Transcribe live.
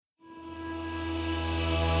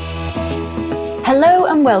Hello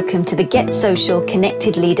and welcome to the Get Social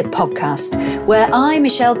Connected Leader podcast, where I,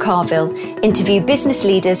 Michelle Carville, interview business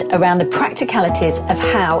leaders around the practicalities of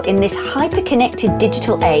how, in this hyper-connected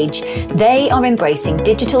digital age, they are embracing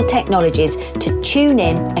digital technologies to tune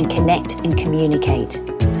in and connect and communicate.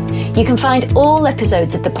 You can find all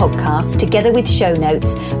episodes of the podcast together with show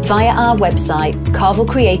notes via our website,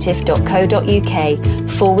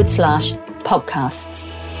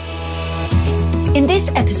 carvillcreative.co.uk/podcasts. In this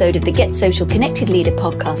episode of the Get Social Connected Leader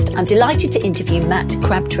podcast, I'm delighted to interview Matt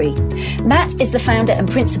Crabtree. Matt is the founder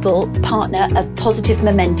and principal partner of Positive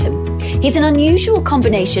Momentum. He's an unusual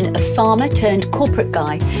combination of farmer turned corporate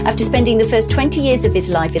guy. After spending the first 20 years of his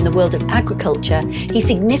life in the world of agriculture, he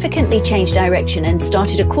significantly changed direction and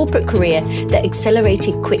started a corporate career that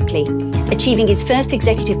accelerated quickly, achieving his first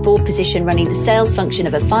executive board position running the sales function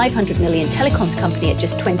of a 500 million telecoms company at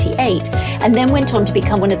just 28, and then went on to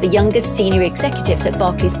become one of the youngest senior executives at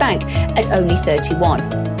Barclays Bank at only 31.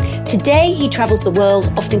 Today, he travels the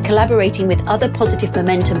world, often collaborating with other Positive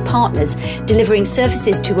Momentum partners, delivering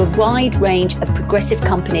services to a wide range of progressive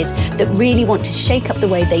companies that really want to shake up the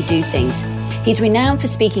way they do things. He's renowned for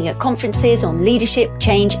speaking at conferences on leadership,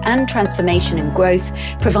 change and transformation and growth,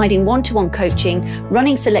 providing one-to-one coaching,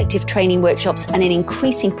 running selective training workshops, and an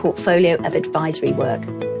increasing portfolio of advisory work.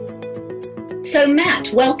 So, Matt,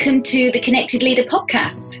 welcome to the Connected Leader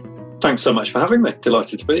podcast. Thanks so much for having me.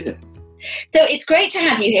 Delighted to be here. So it's great to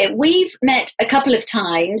have you here. We've met a couple of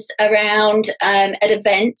times around at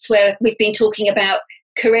events where we've been talking about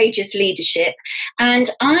courageous leadership. And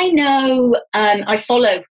I know I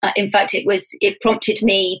follow, in fact, it prompted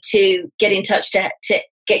me to get in touch to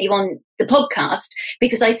get you on the podcast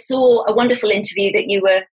because I saw a wonderful interview that you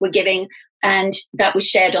were giving, and that was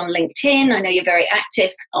shared on LinkedIn. I know you're very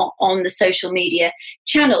active on the social media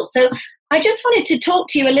channel. So I just wanted to talk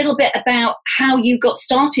to you a little bit about how you got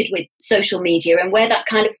started with social media and where that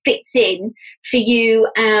kind of fits in for you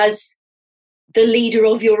as the leader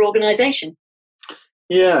of your organisation.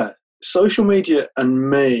 Yeah, social media and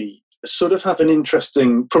me sort of have an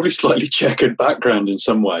interesting, probably slightly checkered background in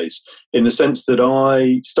some ways, in the sense that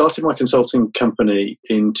I started my consulting company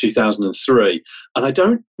in 2003, and I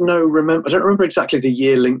don't remember exactly the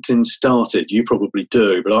year LinkedIn started. You probably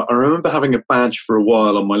do, but I remember having a badge for a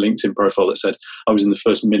while on my LinkedIn profile that said I was in the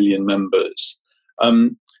first 1 million members.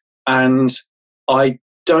 And I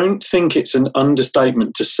don't think it's an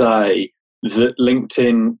understatement to say that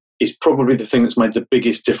LinkedIn is probably the thing that's made the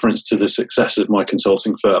biggest difference to the success of my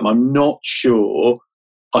consulting firm. I'm not sure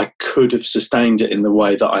I could have sustained it in the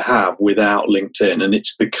way that I have without LinkedIn. And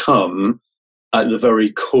it's become at the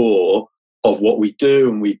very core of what we do.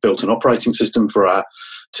 And we've built an operating system for our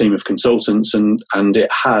team of consultants, and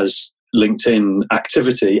it has LinkedIn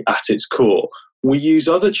activity at its core. We use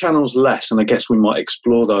other channels less, and I guess we might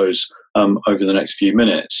explore those over the next few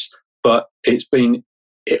minutes. But it's been,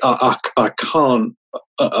 I can't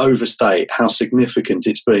overstate how significant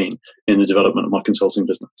it's been in the development of my consulting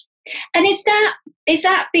business. And is that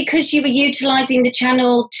because you were utilising the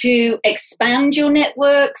channel to expand your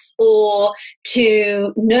networks or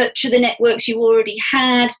to nurture the networks you already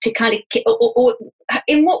had, to kind of, or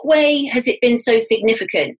in what way has it been so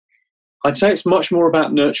significant? I'd say it's much more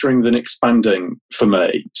about nurturing than expanding for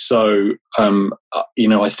me. So,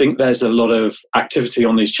 I think there's a lot of activity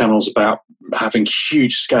on these channels about having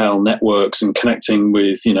huge scale networks and connecting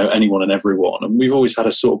with, anyone and everyone. And we've always had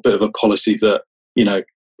a sort of bit of a policy that,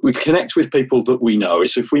 we connect with people that we know.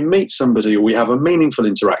 So if we meet somebody or we have a meaningful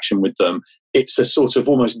interaction with them, it's a sort of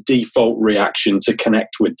almost default reaction to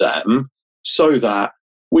connect with them so that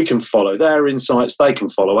we can follow their insights, they can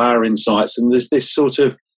follow our insights. And there's this sort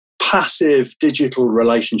of passive digital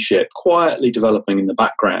relationship quietly developing in the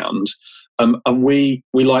background, and we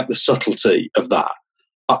like the subtlety of that.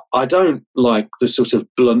 I don't like the sort of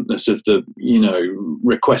bluntness of the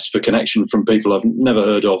request for connection from people I've never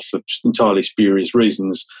heard of for entirely spurious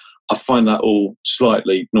reasons. I find that all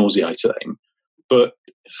slightly nauseating, but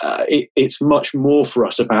it's much more for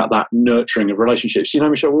us about that nurturing of relationships.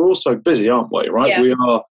 Michelle, we're all so busy, aren't we? Right? Yeah. We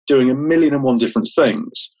are doing 1,000,001 different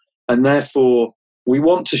things, and therefore we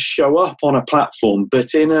want to show up on a platform,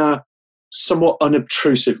 but in a somewhat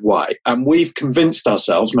unobtrusive way. And we've convinced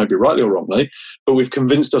ourselves, maybe rightly or wrongly, but we've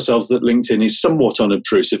convinced ourselves that LinkedIn is somewhat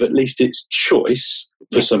unobtrusive. At least it's choice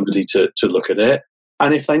for somebody to look at it.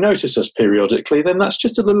 And if they notice us periodically, then that's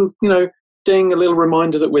just a little, ding, a little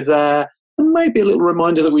reminder that we're there, and maybe a little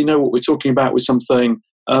reminder that we know what we're talking about with something,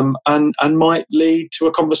 and might lead to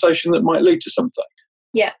a conversation that might lead to something.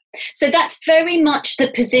 Yeah. So that's very much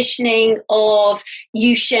the positioning of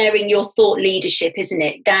you sharing your thought leadership, isn't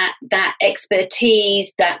it? That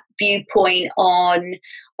expertise, that viewpoint on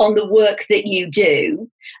the work that you do,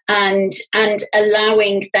 and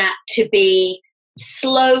allowing that to be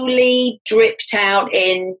slowly dripped out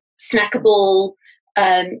in snackable,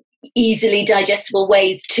 easily digestible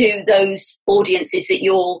ways to those audiences that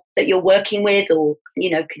you're working with, or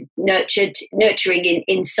nurturing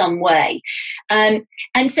in some way. And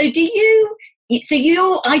so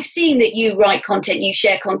I've seen that you write content, you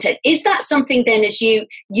share content. Is that something then, as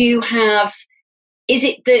you have, is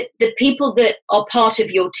it that the people that are part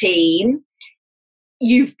of your team,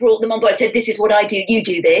 you've brought them on board and said, this is what I do, you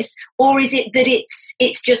do this? Or is it that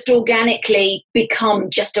it's just organically become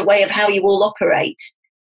just a way of how you all operate?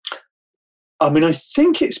 I mean, I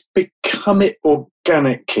think it's become it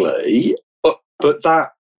organically, but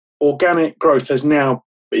that organic growth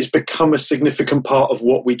it's become a significant part of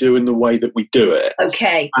what we do in the way that we do it.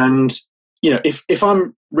 Okay. And, if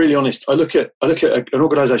I'm really honest, I look at an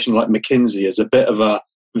organisation like McKinsey as a bit of a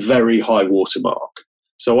very high watermark.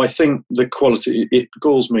 So I think the quality, it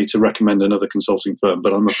galls me to recommend another consulting firm,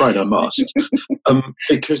 but I'm afraid I must,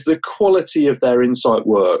 because the quality of their insight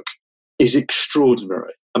work is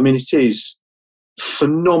extraordinary. I mean, it is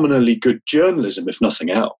phenomenally good journalism, if nothing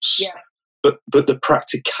else. Yeah. But the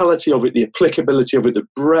practicality of it, the applicability of it, the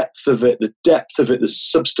breadth of it, the depth of it, the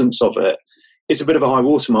substance of it, it's a bit of a high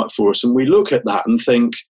watermark for us. And we look at that and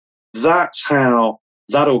think that's how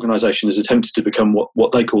that organisation has attempted to become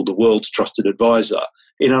what they call the world's trusted advisor.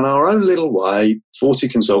 In our own little way, 40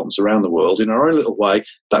 consultants around the world, in our own little way,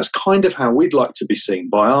 that's kind of how we'd like to be seen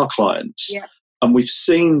by our clients. Yeah. And we've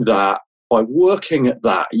seen that by working at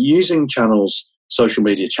that, using channels, social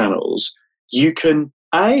media channels, you can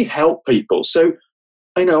help people. So,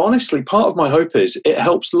 honestly, part of my hope is it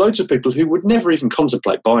helps loads of people who would never even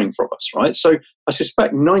contemplate buying from us, right? So I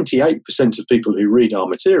suspect 98% of people who read our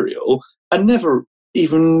material are never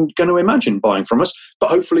even going to imagine buying from us, but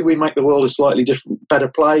hopefully we make the world a slightly different, better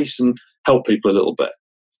place and help people a little bit.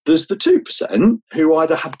 There's the 2% who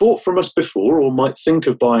either have bought from us before or might think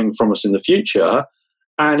of buying from us in the future,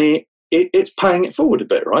 and it's paying it forward a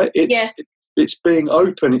bit, right? It's being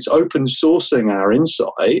open, it's open sourcing our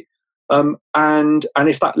insight, and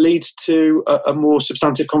if that leads to a more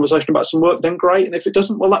substantive conversation about some work, then great. And if it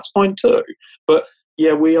doesn't, well, that's fine too. But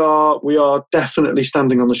yeah, we are definitely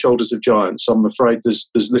standing on the shoulders of giants. I'm afraid there's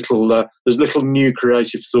little new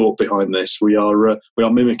creative thought behind this. We are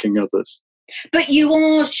mimicking others. But you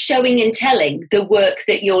are showing and telling the work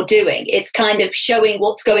that you're doing. It's kind of showing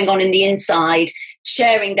what's going on in the inside,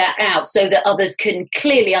 sharing that out so that others can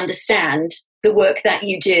clearly understand the work that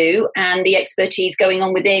you do and the expertise going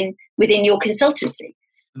on within your consultancy.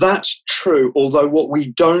 That's true. Although what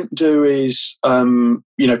we don't do is,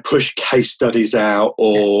 push case studies out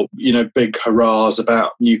or, big hurrahs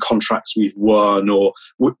about new contracts we've won, or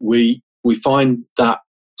we find that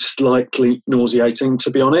slightly nauseating, to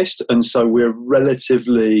be honest. And so we're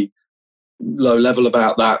relatively low level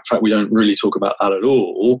about that. In fact, we don't really talk about that at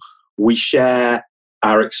all. We share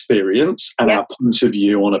our experience and our point of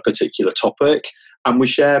view on a particular topic, and we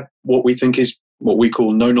share what we think is what we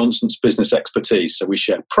call no-nonsense business expertise. So we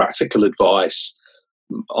share practical advice.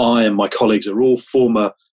 I and my colleagues are all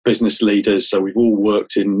former business leaders, so we've all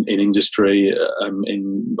worked in industry,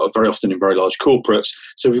 very often in very large corporates.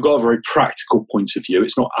 So we've got a very practical point of view.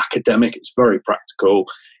 It's not academic, it's very practical.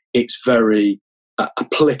 It's very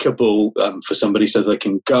applicable for somebody, so they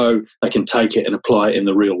can take it and apply it in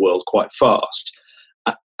the real world quite fast.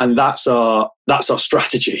 And that's our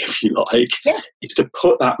strategy, if you like, is to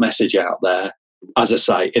put that message out there, as I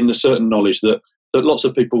say, in the certain knowledge that lots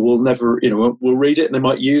of people will never, will read it and they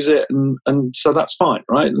might use it, and so that's fine,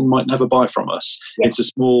 right? And might never buy from us. Yeah. It's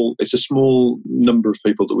a small number of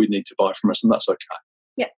people that we need to buy from us, and that's okay.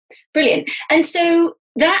 Yeah, brilliant. And so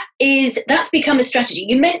that's become a strategy.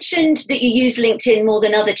 You mentioned that you use LinkedIn more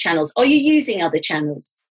than other channels. Are you using other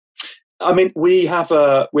channels? I mean, we have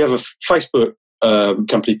a Facebook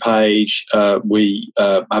company page. We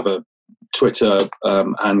have a Twitter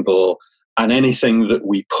handle. And anything that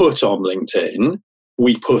we put on LinkedIn,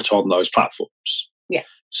 we put on those platforms. Yeah.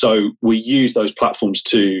 So we use those platforms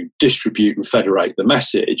to distribute and federate the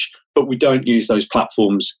message, but we don't use those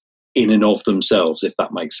platforms in and of themselves, if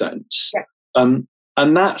that makes sense. Yeah.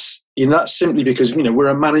 And that's simply because we're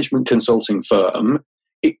a management consulting firm.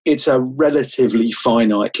 It's a relatively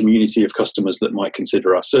finite community of customers that might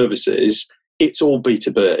consider our services. It's all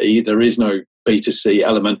B2B. There is no B2C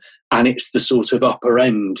element, and it's the sort of upper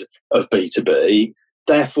end of B2B.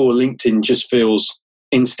 Therefore, LinkedIn just feels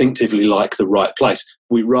instinctively like the right place.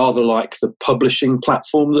 We rather like the publishing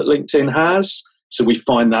platform that LinkedIn has, so we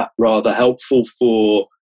find that rather helpful for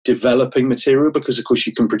developing material, because of course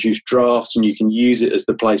you can produce drafts and you can use it as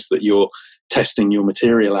the place that you're testing your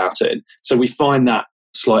material out in. So we find that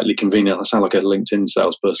slightly convenient. I sound like a LinkedIn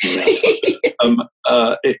salesperson now.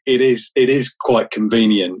 It is quite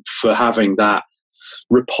convenient for having that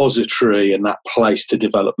repository and that place to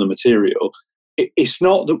develop the material. It's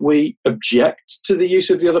not that we object to the use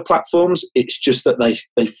of the other platforms. It's just that they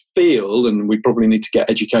feel, and we probably need to get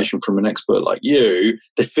education from an expert like you,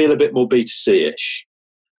 they feel a bit more B2C-ish.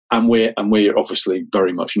 And we're obviously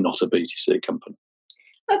very much not a B2C company.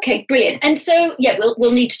 Okay, brilliant. And so, yeah,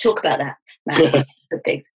 we'll need to talk about that, Matt.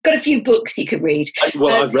 Got a few books you could read.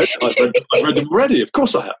 Well, I've read them already. Of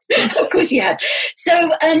course I have. Of course you have. So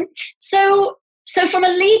from a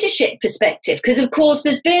leadership perspective, because of course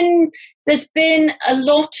there's been a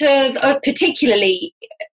lot of, particularly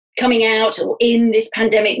coming out or in this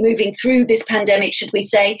pandemic, moving through this pandemic, should we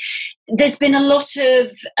say, there's been a lot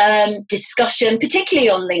of discussion, particularly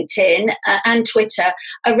on LinkedIn and Twitter,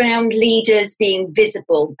 around leaders being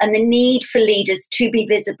visible and the need for leaders to be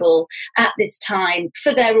visible at this time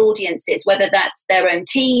for their audiences, whether that's their own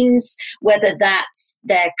teams, whether that's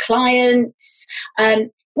their clients.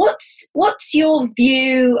 What's your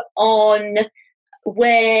view on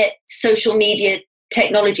where social media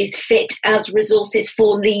technologies fit as resources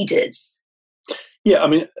for leaders? Yeah, I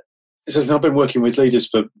mean, since I've been working with leaders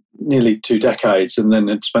for nearly 2 decades and then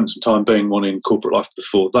had spent some time being one in corporate life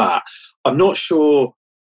before that, I'm not sure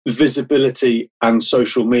visibility and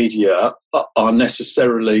social media are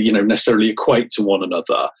necessarily equate to one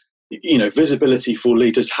another. Visibility for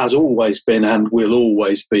leaders has always been and will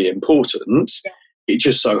always be important. Yeah. It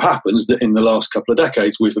just so happens that in the last couple of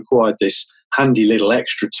decades, we've acquired this handy little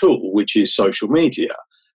extra tool, which is social media.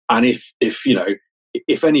 And if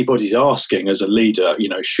anybody's asking as a leader,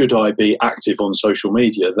 should I be active on social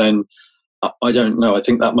media, then I don't know. I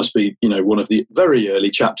think that must be, one of the very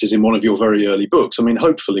early chapters in one of your very early books. I mean,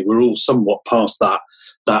 hopefully we're all somewhat past that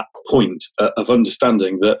point of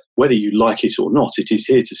understanding that whether you like it or not, it is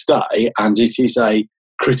here to stay and it is a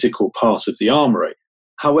critical part of the armoury.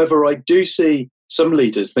 However, I do see some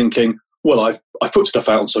leaders thinking, well, I've put stuff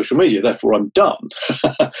out on social media, therefore I'm done.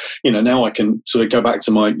 Now I can sort of go back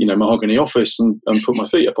to my, mahogany office and put my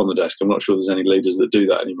feet up on the desk. I'm not sure there's any leaders that do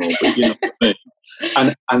that anymore, but you know what I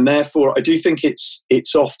mean. And therefore, I do think it's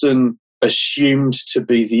often assumed to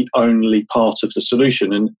be the only part of the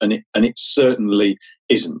solution, and it certainly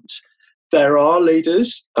isn't. There are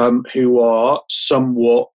leaders who are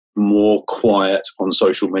somewhat more quiet on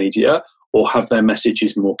social media or have their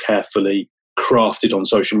messages more carefully crafted on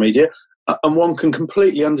social media, and one can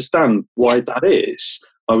completely understand why that is.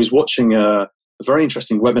 I was watching a very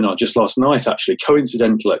interesting webinar just last night, actually,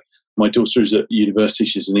 coincidentally. My daughter is at university,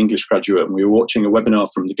 she's an English graduate, and we were watching a webinar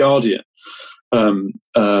from The Guardian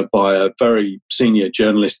by a very senior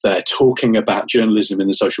journalist there talking about journalism in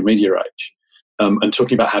the social media age, and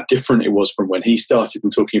talking about how different it was from when he started,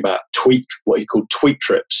 and talking about what he called tweet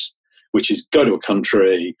trips, which is go to a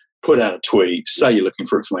country, put out a tweet, say you're looking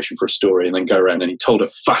for information for a story, and then go around. And he told a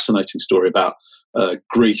fascinating story about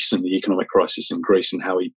Greece and the economic crisis in Greece and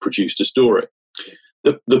how he produced a story.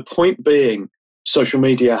 The point being, social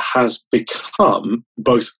media has become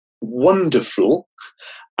both wonderful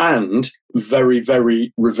and very,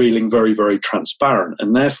 very revealing, very, very transparent.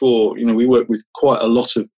 And therefore, we work with quite a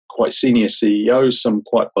lot of quite senior CEOs, some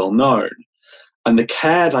quite well known, and the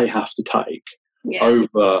care they have to take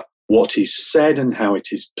over what is said and how it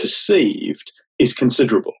is perceived is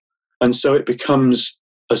considerable. And so it becomes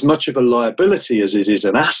as much of a liability as it is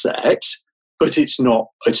an asset, but it's not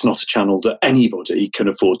a channel that anybody can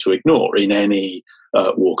afford to ignore in any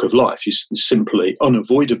walk of life. It's simply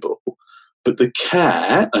unavoidable. But the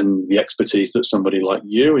care and the expertise that somebody like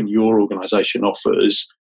you and your organisation offers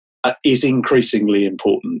is increasingly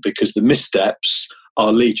important, because the missteps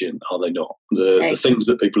are legion, are they not? The things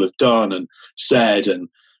that people have done and said, and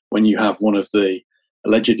when you have one of the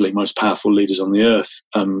allegedly most powerful leaders on the earth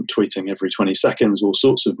tweeting every 20 seconds all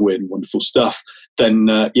sorts of weird and wonderful stuff, then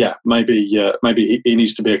maybe he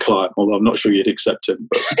needs to be a client, although I'm not sure you'd accept him.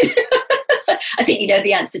 But. I think you know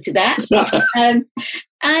the answer to that.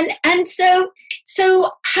 And so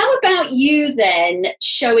how about you then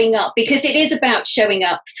showing up? Because it is about showing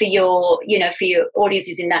up for your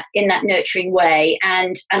audiences in that nurturing way.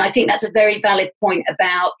 And I think that's a very valid point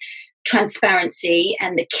about transparency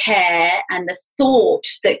and the care and the thought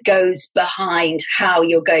that goes behind how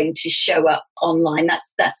you're going to show up online.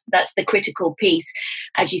 That's the critical piece,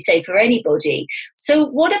 as you say, for anybody. So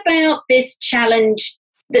what about this challenge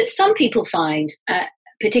that some people find,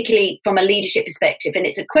 particularly from a leadership perspective? And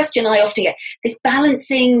it's a question I often get, this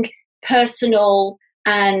balancing personal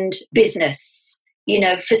and business.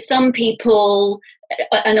 for some people,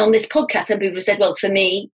 and on this podcast, some people have said, well, for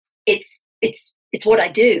me, it's what I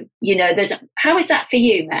do. How is that for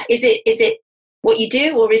you, Matt? Is it what you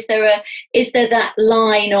do, or is there that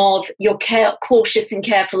line of you're cautious and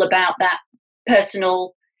careful about that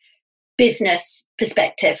personal business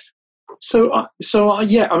perspective?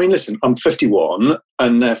 Yeah, I mean, listen, I'm 51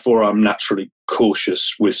 and therefore I'm naturally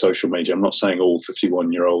cautious with social media. I'm not saying all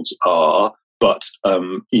 51-year-olds are, but,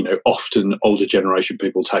 often older generation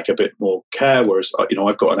people take a bit more care, whereas,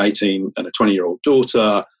 I've got an 18 and a 20-year-old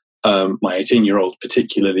daughter. My 18-year-old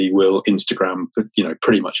particularly will Instagram,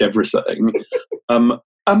 pretty much everything.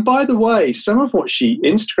 And by the way, some of what she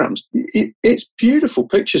Instagrams, it's beautiful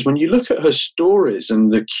pictures. When you look at her stories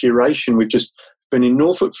and the curation, we've just been in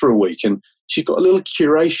Norfolk for a week, and she's got a little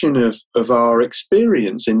curation of our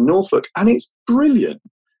experience in Norfolk, and it's brilliant.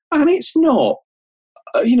 And it's not,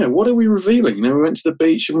 what are we revealing? We went to the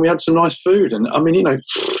beach and we had some nice food, and I mean,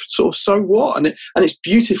 sort of, so what? And it's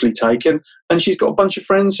beautifully taken, and she's got a bunch of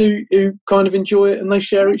friends who kind of enjoy it, and they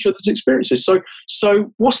share each other's experiences.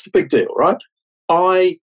 So what's the big deal, right?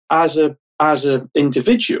 I, as an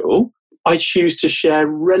individual, I choose to share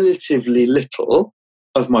relatively little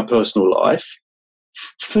of my personal life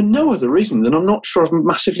for no other reason than I'm not sure I've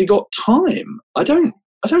massively got time. I don't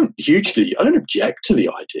object to the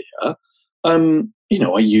idea.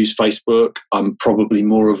 I use Facebook. I'm probably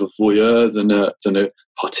more of a voyeur than a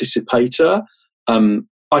participator.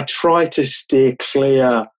 I try to steer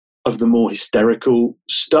clear of the more hysterical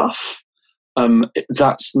stuff.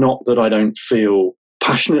 That's not that I don't feel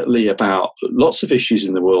passionately about lots of issues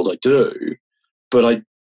in the world. I do, but I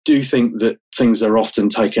do think that things are often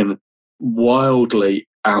taken wildly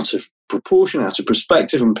out of proportion, out of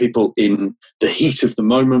perspective, and people in the heat of the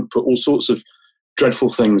moment put all sorts of dreadful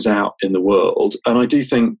things out in the world. And I do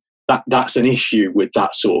think that that's an issue with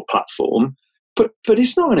that sort of platform, but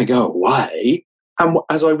it's not going to go away. And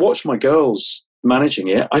as I watch my girls managing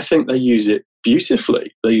it, I think they use it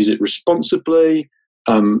beautifully. They use it responsibly.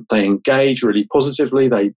 They engage really positively.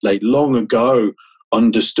 They long ago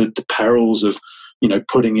understood the perils of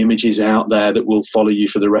putting images out there that will follow you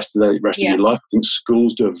for the rest of your life. I think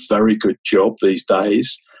schools do a very good job these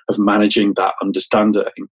days of managing that understanding.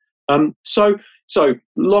 So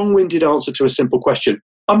long-winded answer to a simple question.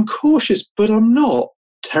 I'm cautious, but I'm not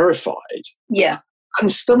terrified. Yeah.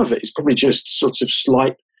 And some of it is probably just sort of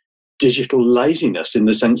slight digital laziness, in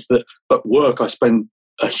the sense that at work I spend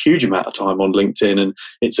a huge amount of time on LinkedIn, and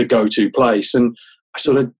it's a go-to place, and I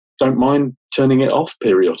sort of don't mind turning it off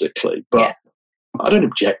periodically, but I don't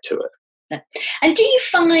object to it. And do you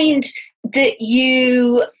find that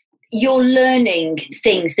you're learning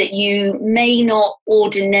things that you may not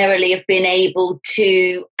ordinarily have been able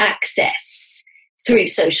to access through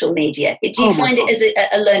social media? Do you find it as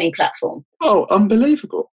a learning platform? Oh,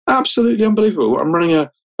 unbelievable. Absolutely unbelievable. I'm running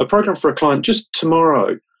a program for a client just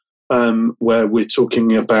tomorrow, where we're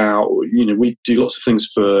talking about, we do lots of things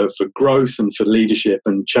for growth and for leadership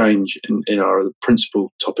and change in our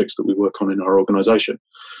principal topics that we work on in our organisation.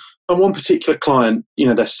 And one particular client,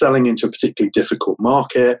 they're selling into a particularly difficult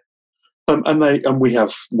market, and we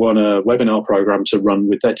have won a webinar program to run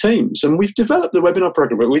with their teams. And we've developed the webinar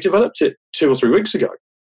program, but we developed it 2 or 3 weeks ago,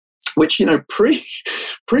 which,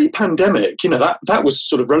 pre-pandemic, that was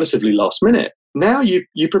sort of relatively last minute. Now you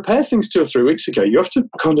prepare things 2 or 3 weeks ago. You have to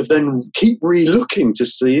kind of then keep re-looking to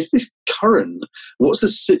see, is this current? What's the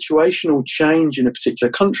situational change in a particular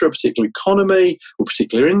country, a particular economy, or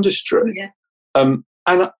particular industry? Yeah. And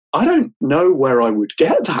I don't know where I would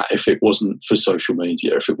get that if it wasn't for social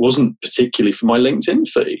media, if it wasn't particularly for my LinkedIn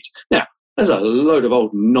feed. Now, there's a load of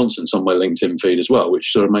old nonsense on my LinkedIn feed as well,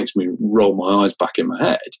 which sort of makes me roll my eyes back in my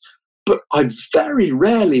head. But I very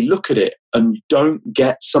rarely look at it and don't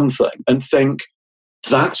get something and think,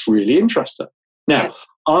 that's really interesting. Now,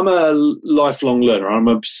 I'm a lifelong learner. I'm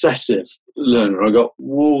an obsessive learner. I've got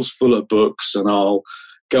walls full of books, and I'll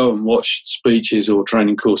go and watch speeches or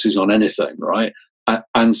training courses on anything, right?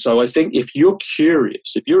 And so I think if you're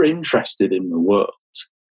curious, if you're interested in the world,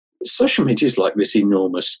 social media is like this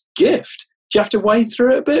enormous gift. Do you have to wade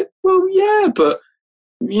through it a bit? Well, yeah, but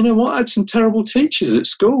you know what? I had some terrible teachers at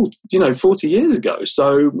school, 40 years ago.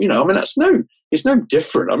 So, it's no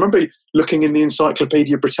different. I remember looking in the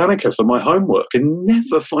Encyclopedia Britannica for my homework and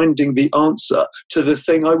never finding the answer to the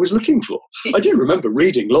thing I was looking for. I do remember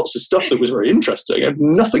reading lots of stuff that was very interesting and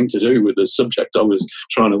nothing to do with the subject I was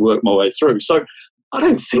trying to work my way through. So I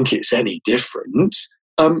don't think it's any different.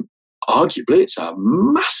 Arguably, it's a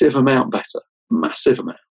massive amount better. Massive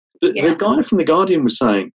amount. The guy from The Guardian was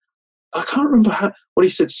saying, I can't remember what he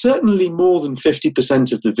said, certainly more than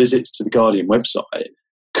 50% of the visits to The Guardian website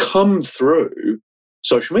come through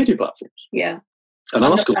social media platforms. Yeah. An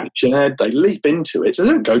article's been shared, they leap into it. So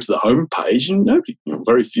they don't go to the homepage, and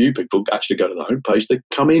very few people actually go to the homepage. They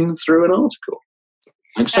come in through an article.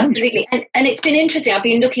 Makes sense. Absolutely. And it's been interesting. I've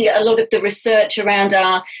been looking at a lot of the research around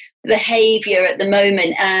our behaviour at the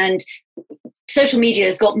moment, and social media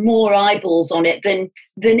has got more eyeballs on it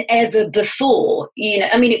than ever before.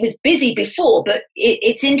 It was busy before, but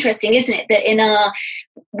it's interesting, isn't it, that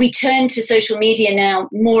we turn to social media now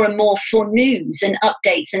more and more for news and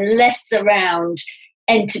updates and less around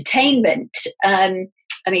entertainment.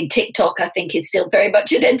 TikTok, I think, is still very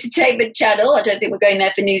much an entertainment channel. I don't think we're going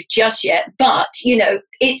there for news just yet. But,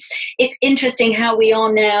 it's interesting how we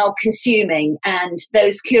are now consuming, and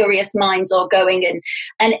those curious minds are going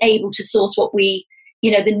and able to source what the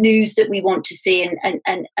news that we want to see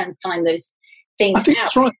and find those things out. I think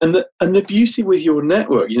that's right. And the beauty with your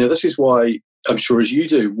network, this is why, I'm sure as you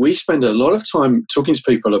do, we spend a lot of time talking to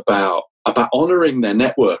people about honouring their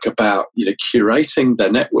network, about, curating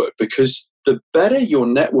their network, because the better your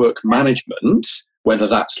network management, whether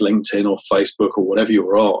that's LinkedIn or Facebook or whatever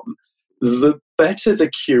you're on, the better the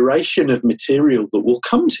curation of material that will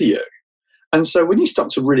come to you. And so when you start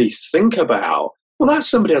to really think about, well, that's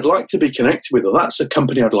somebody I'd like to be connected with, or that's a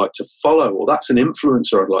company I'd like to follow, or that's an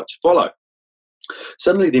influencer I'd like to follow,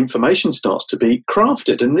 suddenly the information starts to be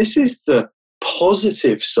crafted. And this is the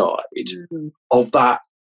positive side of that,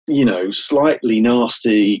 slightly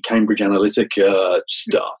nasty Cambridge Analytica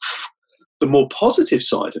stuff. The more positive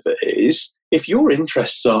side of it is, if your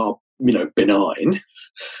interests are, benign,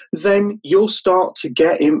 then you'll start to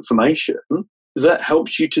get information that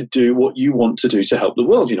helps you to do what you want to do to help the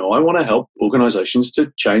world. I want to help organizations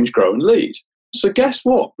to change, grow, and lead. So guess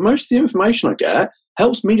what? Most of the information I get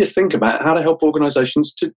helps me to think about how to help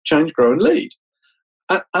organizations to change, grow, and lead.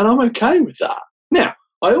 And I'm okay with that. Now,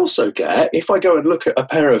 I also get, if I go and look at a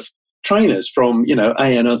pair of trainers from,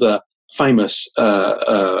 another famous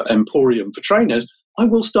emporium for trainers, I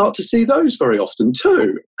will start to see those very often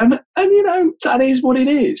too. And that is what it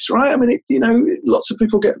is, right? Lots of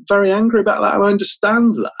people get very angry about that, and I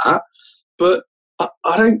understand that, but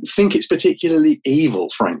I don't think it's particularly evil,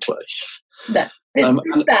 frankly. No, there's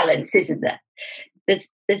balance, isn't there?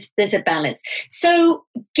 There's a balance. So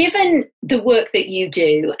given the work that you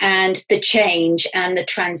do and the change and the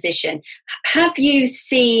transition, have you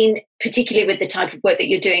seen, particularly with the type of work that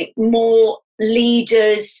you're doing, more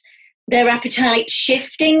leaders, their appetite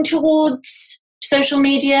shifting towards social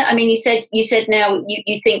media? You said now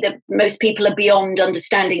you think that most people are beyond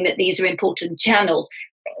understanding that these are important channels.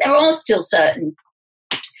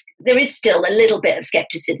 There is still a little bit of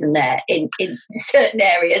skepticism there in certain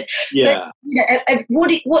areas. Yeah.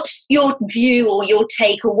 But, what's your view or your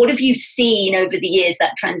take, or what have you seen over the years,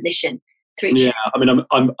 that transition through? Yeah,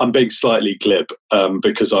 I'm being slightly glib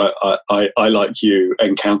because I like you,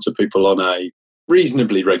 encounter people on a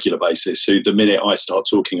reasonably regular basis who, the minute I start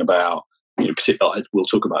talking about, particularly we'll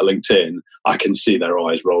talk about LinkedIn, I can see their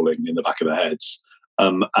eyes rolling in the back of their heads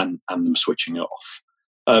and them switching it off.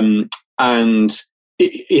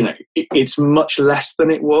 It's much less than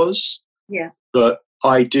it was. Yeah. But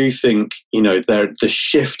I do think, the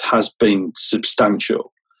shift has been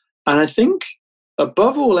substantial. And I think,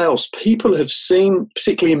 above all else, people have seen,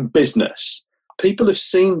 particularly in business, people have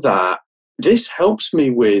seen that this helps me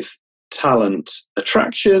with talent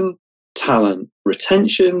attraction, talent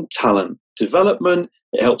retention, talent development.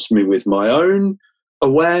 It helps me with my own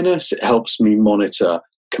awareness. It helps me monitor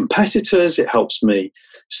competitors. It helps me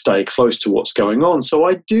stay close to what's going on. So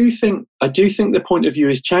I do think the point of view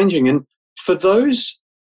is changing. And for those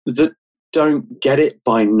that don't get it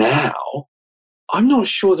by now, I'm not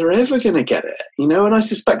sure they're ever going to get it, And I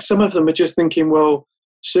suspect some of them are just thinking, well,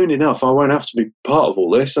 soon enough, I won't have to be part of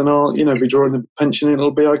all this, and I'll, be drawing the pension, and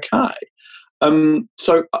it'll be okay.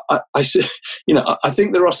 So I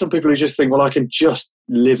think there are some people who just think, well, I can just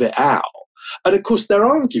live it out. And of course, their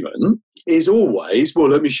argument is always, well,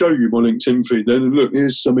 let me show you my LinkedIn feed then. And look,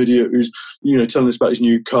 here's some idiot who's, telling us about his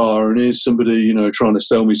new car. And here's somebody, trying to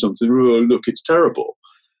sell me something. Oh, look, it's terrible.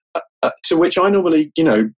 To which I normally,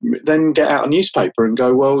 then get out a newspaper and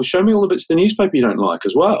go, well, show me all the bits of the newspaper you don't like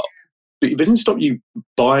as well. But it didn't stop you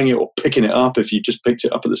buying it or picking it up if you just picked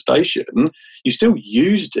it up at the station. You still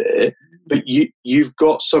used it, but you've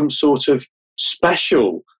got some sort of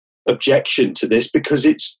special objection to this because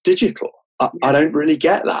it's digital. I don't really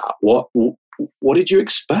get that. What did you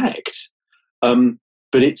expect?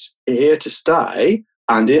 But it's here to stay,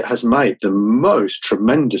 and it has made the most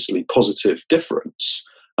tremendously positive difference.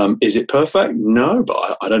 Is it perfect? No,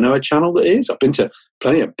 but I don't know a channel that is. I've been to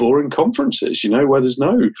plenty of boring conferences, where there's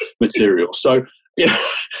no material. So Yeah,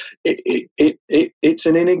 it's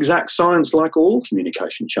an inexact science, like all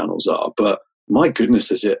communication channels are. But my goodness,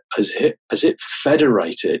 has it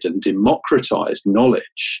federated and democratized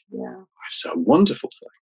knowledge? Yeah, It's a wonderful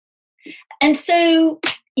thing. And so,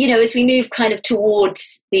 as we move kind of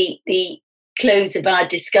towards the close of our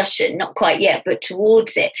discussion, not quite yet, but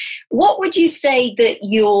towards it, what would you say that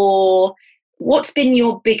what's been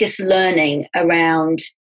your biggest learning around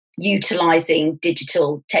utilizing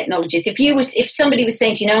digital technologies? If somebody was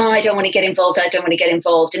saying to you, I don't want to get involved,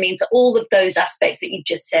 I mean, for all of those aspects that you've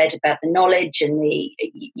just said about the knowledge and the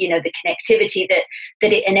connectivity that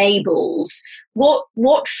it enables,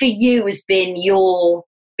 what for you has been your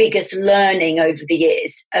biggest learning over the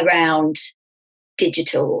years around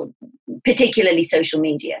digital, particularly social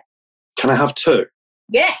media? Can I have two?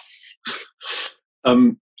 Yes.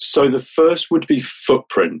 So the first would be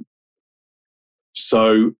footprint.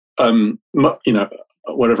 So,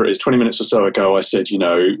 whatever it is, 20 minutes or so ago, I said,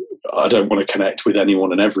 I don't want to connect with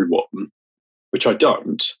anyone and everyone, which I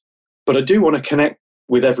don't, but I do want to connect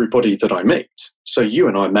with everybody that I meet. So you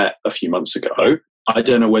and I met a few months ago. I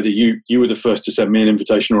don't know whether you were the first to send me an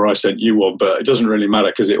invitation or I sent you one, but it doesn't really matter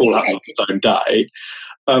because it all happened on the same day.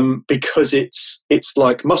 Because it's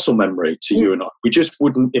like muscle memory to you and I. We just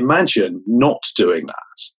wouldn't imagine not doing that.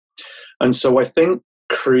 And so I think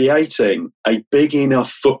creating a big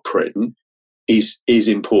enough footprint is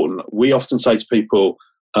important. We often say to people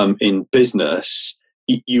in business,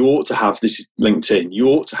 you ought to have, this is LinkedIn, you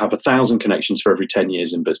ought to have 1,000 connections for every 10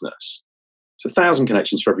 years in business. So 1,000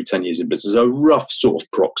 connections for every 10 years in business, a rough sort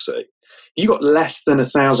of proxy. You got less than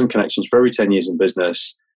 1,000 connections for every 10 years in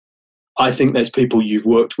business. I think there's people you've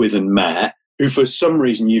worked with and met who for some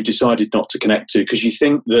reason you've decided not to connect to because you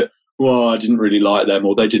think that, well, I didn't really like them,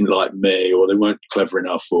 or they didn't like me, or they weren't clever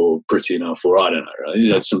enough or pretty enough, or I don't know.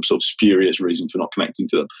 You had some sort of spurious reason for not connecting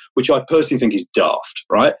to them, which I personally think is daft,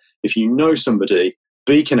 right? If you know somebody,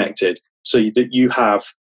 be connected so that you have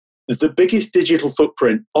the biggest digital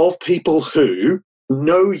footprint of people who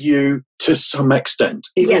know you to some extent,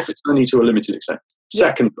 even if it's only to a limited extent.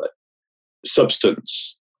 Secondly,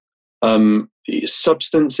 substance.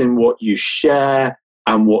 Substance in what you share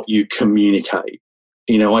and what you communicate.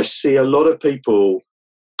 I see a lot of people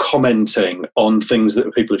commenting on things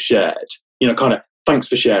that people have shared, kind of, thanks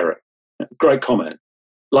for sharing. Great comment.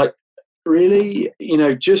 Like, really,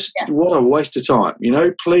 what a waste of time.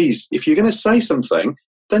 Please, if you're going to say something,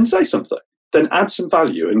 then say something. Then add some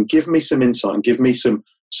value and give me some insight and give me some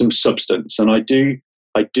substance. And I do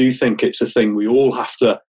think it's a thing we all have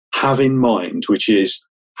to have in mind, which is,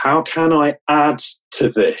 how can I add to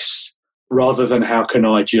this rather than how can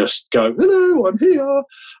I just go, hello, I'm here?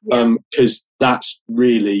 Because that's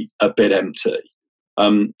really a bit empty.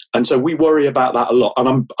 And so we worry about that a lot.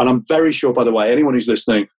 And I'm very sure, by the way, anyone who's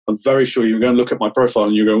listening, I'm very sure you're going to look at my profile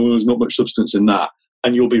and you're going, well, there's not much substance in that.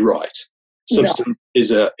 And you'll be right. Substance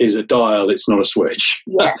is a dial, it's not a switch.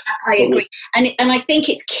 Yeah, I agree. And I think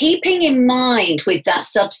it's keeping in mind with that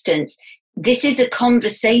substance, this is a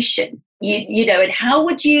conversation. And how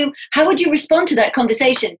would you respond to that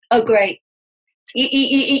conversation? Oh, great.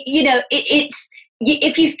 It's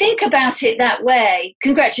if you think about it that way,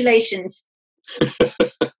 congratulations. Is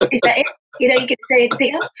that it? You can say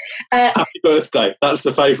anything else. Happy birthday. That's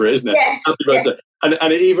the favourite, isn't it? Yes. Happy birthday. Yes. And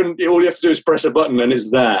all you have to do is press a button and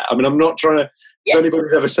it's there. I mean, I'm not trying to, if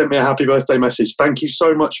anybody's ever sent me a happy birthday message, thank you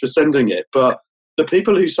so much for sending it. But the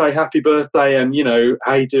people who say happy birthday and,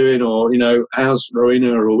 how you doing, or, how's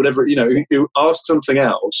Rowena, or whatever, who ask something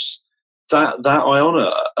else, that I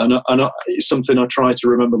honour. And it's something I try to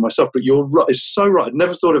remember myself. But you're right. It's so right. I'd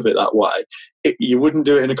never thought of it that way. You wouldn't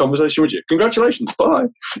do it in a conversation, would you? Congratulations. Bye.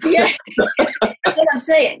 Yeah. That's what I'm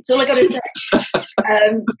saying. That's all I got to say.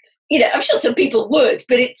 I'm sure some people would,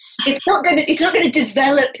 but it's not going to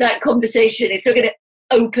develop that conversation. It's not going to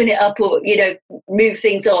open it up or move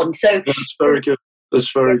things on. So that's very good.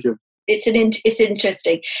 That's very good. It's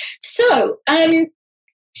interesting. So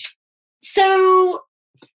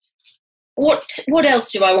what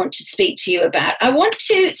else do I want to speak to you about?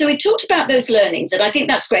 So we talked about those learnings, and I think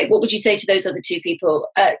that's great. What would you say to those other two people?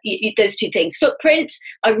 Those two things. Footprint,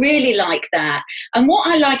 I really like that. And what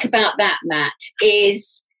I like about that, Matt,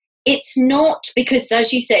 is it's not, because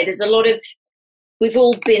as you say, there's a lot of, we've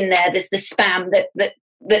all been there. There's the spam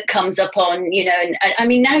that comes up on, and I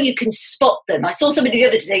mean, now you can spot them. I saw somebody the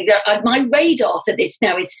other day, my radar for this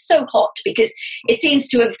now is so hot because it seems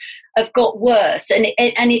to have got worse, and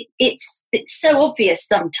it's so obvious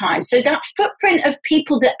sometimes. So that footprint of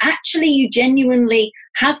people that actually you genuinely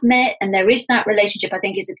have met and there is that relationship, I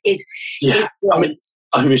think is great.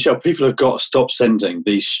 I mean, Michelle, people have got to stop sending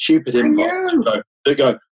these stupid invites that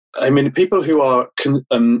go, I mean, people who are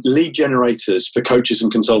lead generators for coaches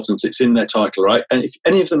and consultants, it's in their title, right? And if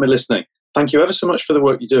any of them are listening, thank you ever so much for the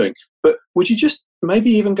work you're doing. But would you just maybe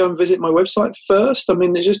even go and visit my website first? I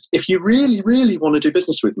mean, if you really, really want to do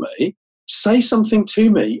business with me, say something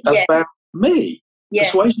to me about me. Yeah.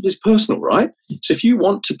 Persuasion is personal, right? So if you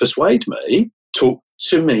want to persuade me, talk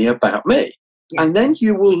to me about me. Yeah. And then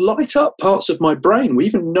you will light up parts of my brain. We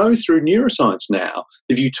even know through neuroscience now,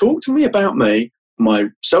 if you talk to me about me, my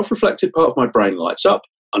self-reflective part of my brain lights up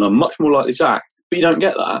and I'm much more likely to act. But you don't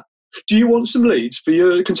get that. Do you want some leads for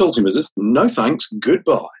your consulting business? No thanks.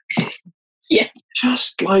 Goodbye. Yeah.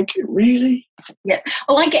 Just like, really? Yeah.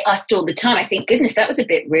 Oh, I get asked all the time. I think, goodness, that was a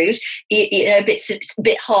bit rude, a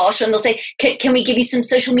bit harsh. And they'll say, can we give you some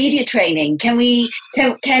social media training?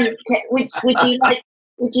 Would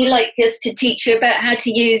you like us to teach you about how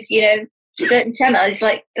to use, certain channels? It's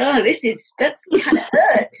like, oh, that's kind of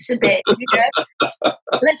hurts a bit,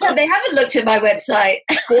 Let's hope they haven't looked at my website.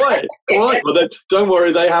 Quite. Well, then, don't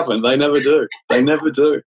worry, they haven't. They never do.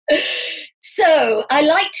 So I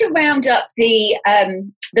like to round up the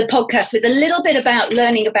podcast with a little bit about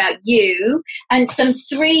learning about you and some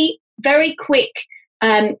 3 very quick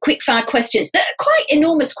fire questions. They're quite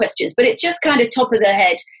enormous questions, but it's just kind of top of the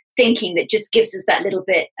head thinking that just gives us that little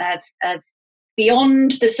bit of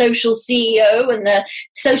beyond the social CEO and the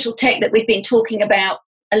social tech that we've been talking about,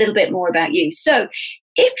 a little bit more about you. So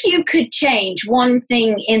if you could change one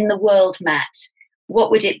thing in the world, Matt,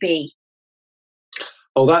 what would it be?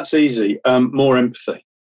 Oh, that's easy. More empathy.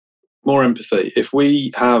 If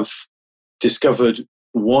we have discovered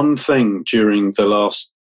one thing during the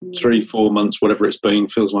last 3-4 months, whatever it's been,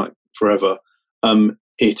 feels like forever,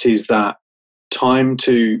 it is that time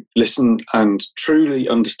to listen and truly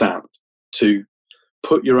understand, to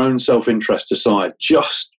put your own self-interest aside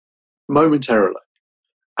just momentarily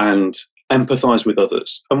and empathize with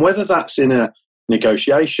others. And whether that's in a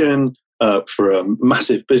negotiation for a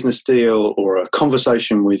massive business deal or a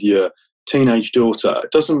conversation with your teenage daughter,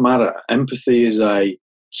 it doesn't matter. Empathy is a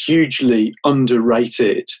hugely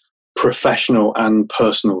underrated professional and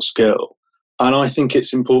personal skill. And I think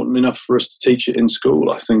it's important enough for us to teach it in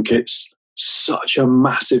school. I think it's such a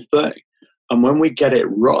massive thing. And when we get it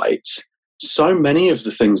right, so many of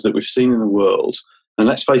the things that we've seen in the world, and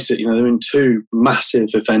let's face it, there have been 2 massive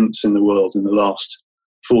events in the world in the last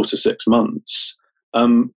 4 to 6 months.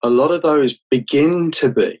 A lot of those begin to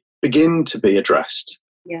be addressed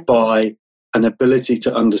by an ability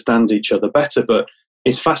to understand each other better. But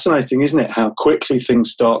it's fascinating, isn't it, how quickly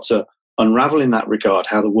things start to unravel in that regard,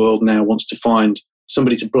 how the world now wants to find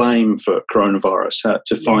somebody to blame for coronavirus,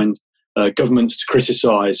 to find governments to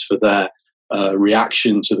criticize for their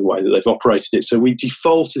reaction to the way that they've operated it. So we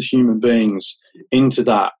default as human beings into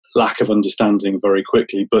that lack of understanding very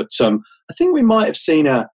quickly. But I think we might have seen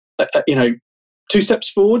a 2 steps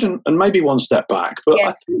forward and maybe 1 step back, but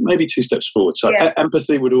I think maybe 2 steps forward. So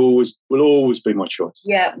empathy will always be my choice.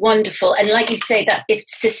 Yeah, wonderful. And like you say, that if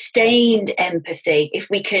sustained empathy, if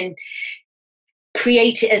we can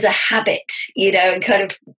create it as a habit, and kind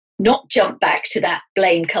of not jump back to that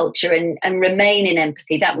blame culture and remain in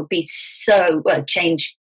empathy, that would be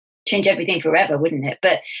change everything forever, wouldn't it?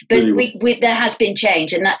 But really we there has been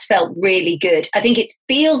change, and that's felt really good. I think it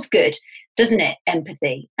feels good, doesn't it?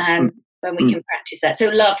 Empathy. When we can practice that. So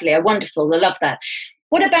lovely, wonderful. I love that.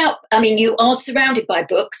 What about, you are surrounded by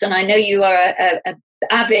books, and I know you are a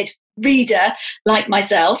avid reader like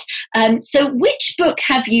myself. So which book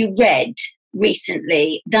have you read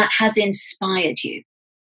recently that has inspired you?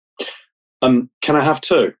 Can I have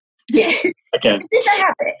 2? Yeah. Again. Is this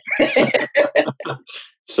a habit?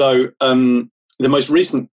 So the most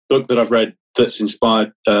recent book that I've read that's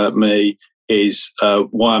inspired me is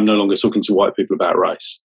Why I'm No Longer Talking to White People About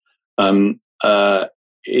Race.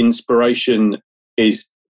 Inspiration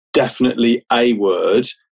is definitely a word.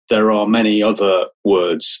 There are many other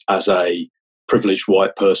words as a privileged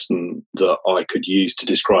white person that I could use to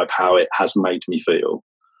describe how it has made me feel.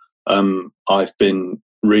 I've been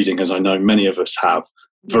reading, as I know many of us have,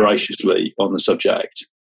 voraciously on the subject,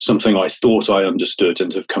 something I thought I understood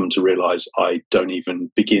and have come to realize I don't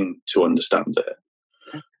even begin to understand it.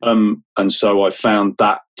 And so I found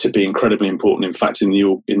that to be incredibly important. In fact,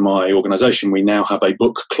 in my organisation, we now have a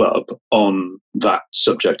book club on that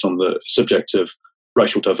subject, on the subject of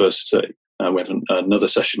racial diversity. We have another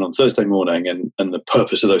session on Thursday morning, and the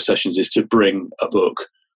purpose of those sessions is to bring a book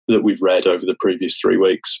that we've read over the previous 3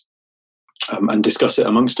 weeks and discuss it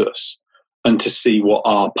amongst us, and to see what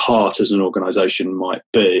our part as an organisation might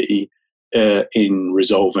be in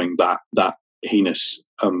resolving that heinous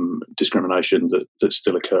discrimination that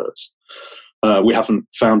still occurs. We haven't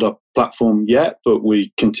found our platform yet, but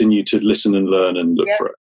we continue to listen and learn and look for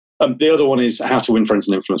it. The other one is How to Win Friends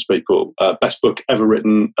and Influence People. Best book ever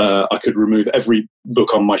written. I could remove every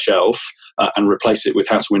book on my shelf and replace it with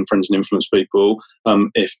How to Win Friends and Influence People.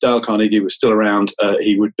 If Dale Carnegie was still around,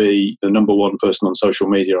 he would be the number one person on social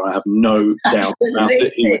media. I have no doubt about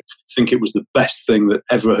it. He would think it was the best thing that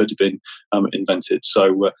ever had been invented.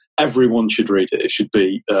 So everyone should read it. It should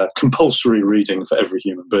be compulsory reading for every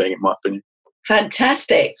human being, in my opinion.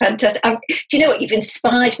 Fantastic. Do you know what? You've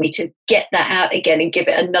inspired me to get that out again and give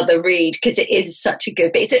it another read, because it is such a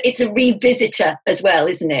good. It's a revisitor as well,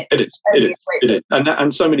 isn't it? It is.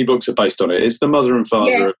 And so many books are based on it. It's the mother and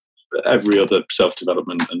father of every other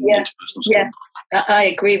self-development and interpersonal skill. Yeah, I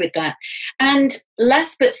agree with that. And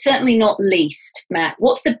last but certainly not least, Matt,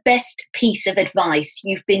 what's the best piece of advice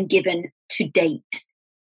you've been given to date?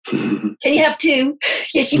 Can you have two?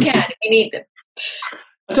 Yes, you can if you need them.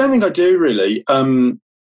 I don't think I do, really. And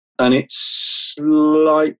it's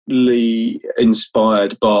slightly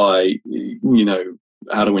inspired by,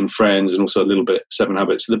 How to Win Friends and also a little bit 7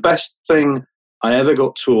 Habits. The best thing I ever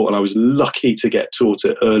got taught, and I was lucky to get taught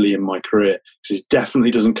it early in my career, because it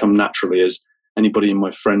definitely doesn't come naturally, as anybody in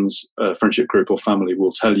my friendship group or family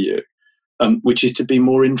will tell you, which is to be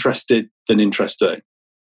more interested than interesting.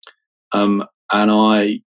 And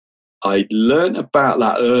I learned about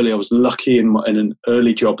that early. I was lucky in an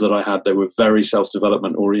early job that I had. They were very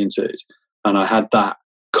self-development oriented. And I had that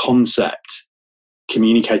concept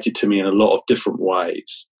communicated to me in a lot of different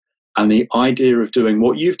ways. And the idea of doing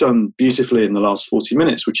what you've done beautifully in the last 40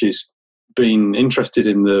 minutes, which is being interested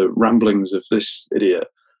in the ramblings of this idiot,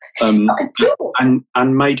 and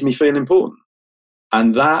made me feel important.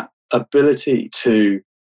 And that ability to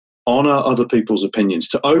honour other people's opinions,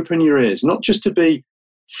 to open your ears, not just to be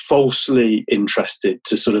falsely interested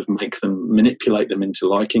to sort of manipulate them into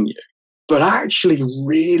liking you, but actually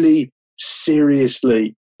really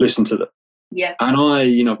seriously listen to them. Yeah. And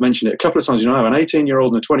I've mentioned it a couple of times. I have an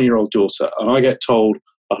 18-year-old and a 20-year-old daughter, and I get told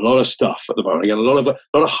a lot of stuff at the moment. I get a lot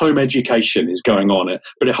of home education is going on, a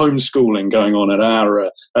bit of homeschooling going on at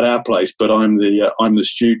our place. But I'm the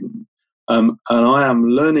student, and I am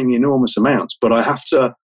learning enormous amounts. But I have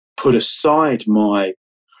to put aside my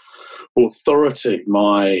authority,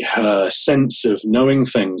 my sense of knowing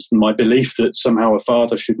things, my belief that somehow a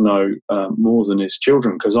father should know more than his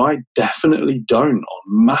children, because I definitely don't on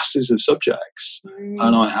masses of subjects.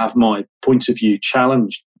 And I have my point of view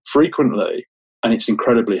challenged frequently, and it's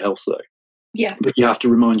incredibly healthy. Yeah. But you have to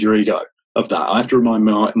remind your ego of that. I have to remind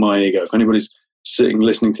my ego. If anybody's sitting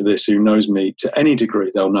listening to this who knows me to any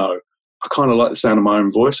degree, they'll know I kind of like the sound of my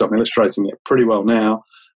own voice. I'm illustrating it pretty well now.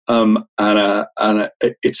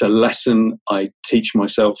 It's a lesson I teach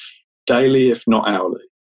myself daily, if not hourly.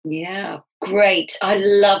 Yeah, great. I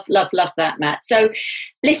love that, Matt. So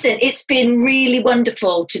listen, it's been really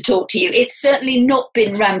wonderful to talk to you. It's certainly not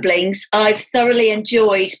been ramblings. I've thoroughly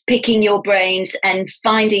enjoyed picking your brains and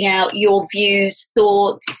finding out your views,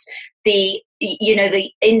 thoughts, the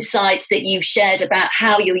insights that you've shared about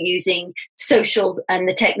how you're using social and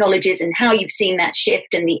the technologies and how you've seen that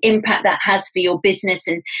shift and the impact that has for your business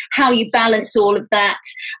and how you balance all of that,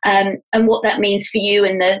 and what that means for you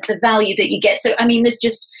and the value that you get. So, there's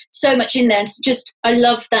just so much in there. I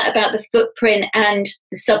love that about the footprint and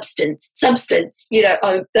the substance.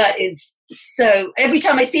 That is so, every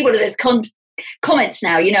time I see one of those comments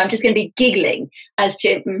now, I'm just going to be giggling as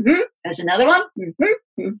to, there's another one,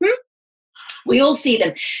 We all see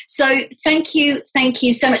them. So thank you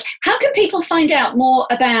so much. How can people find out more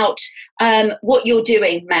about what you're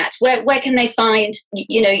doing, Matt? Where can they find,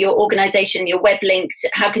 your organisation, your web links?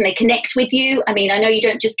 How can they connect with you? I know you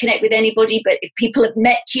don't just connect with anybody, but if people have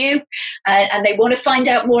met you and they want to find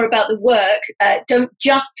out more about the work, don't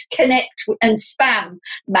just connect and spam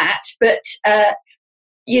Matt, but,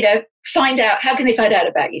 find out. How can they find out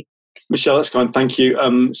about you? Michelle, that's kind. Thank you.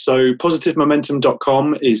 So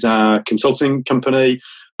positivemomentum.com is our consulting company,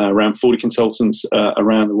 around 40 consultants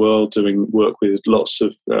around the world doing work with lots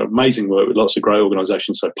of amazing work with lots of great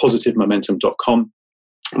organisations. So positivemomentum.com.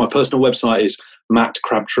 My personal website is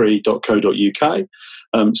mattcrabtree.co.uk.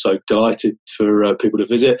 So delighted for people to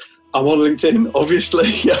visit. I'm on LinkedIn,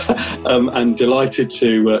 obviously, and delighted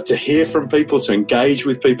to hear from people, to engage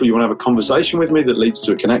with people. You want to have a conversation with me that leads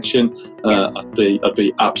to a connection? I'd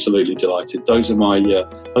be absolutely delighted. Those are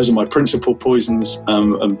my principal poisons,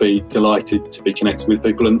 and be delighted to be connected with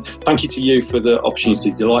people. And thank you to you for the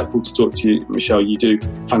opportunity. Delightful to talk to you, Michelle. You do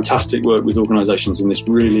fantastic work with organisations in this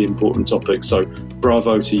really important topic. So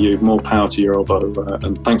bravo to you. More power to your elbow,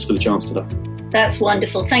 and thanks for the chance today. That's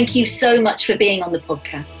wonderful. Thank you so much for being on the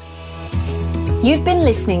podcast. You've been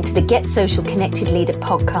listening to the Get Social Connected Leader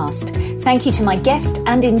podcast. Thank you to my guest,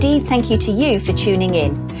 and indeed thank you to you for tuning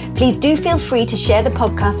in. Please do feel free to share the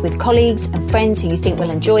podcast with colleagues and friends who you think will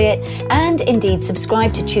enjoy it, and indeed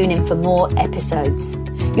subscribe to tune in for more episodes.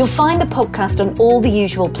 You'll find the podcast on all the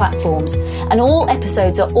usual platforms, and all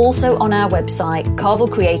episodes are also on our website,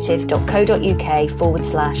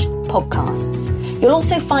 carvelcreative.co.uk/podcasts. You'll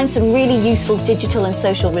also find some really useful digital and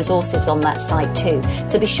social resources on that site too,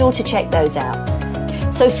 so be sure to check those out.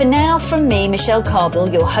 So for now, from me, Michelle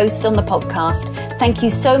Carville, your host on the podcast, thank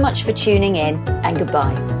you so much for tuning in, and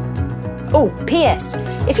goodbye. Oh, P.S.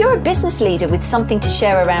 If you're a business leader with something to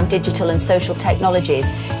share around digital and social technologies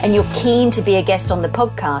and you're keen to be a guest on the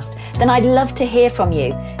podcast, then I'd love to hear from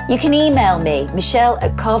you. You can email me,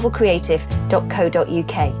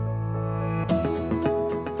 michelle@carvelcreative.co.uk.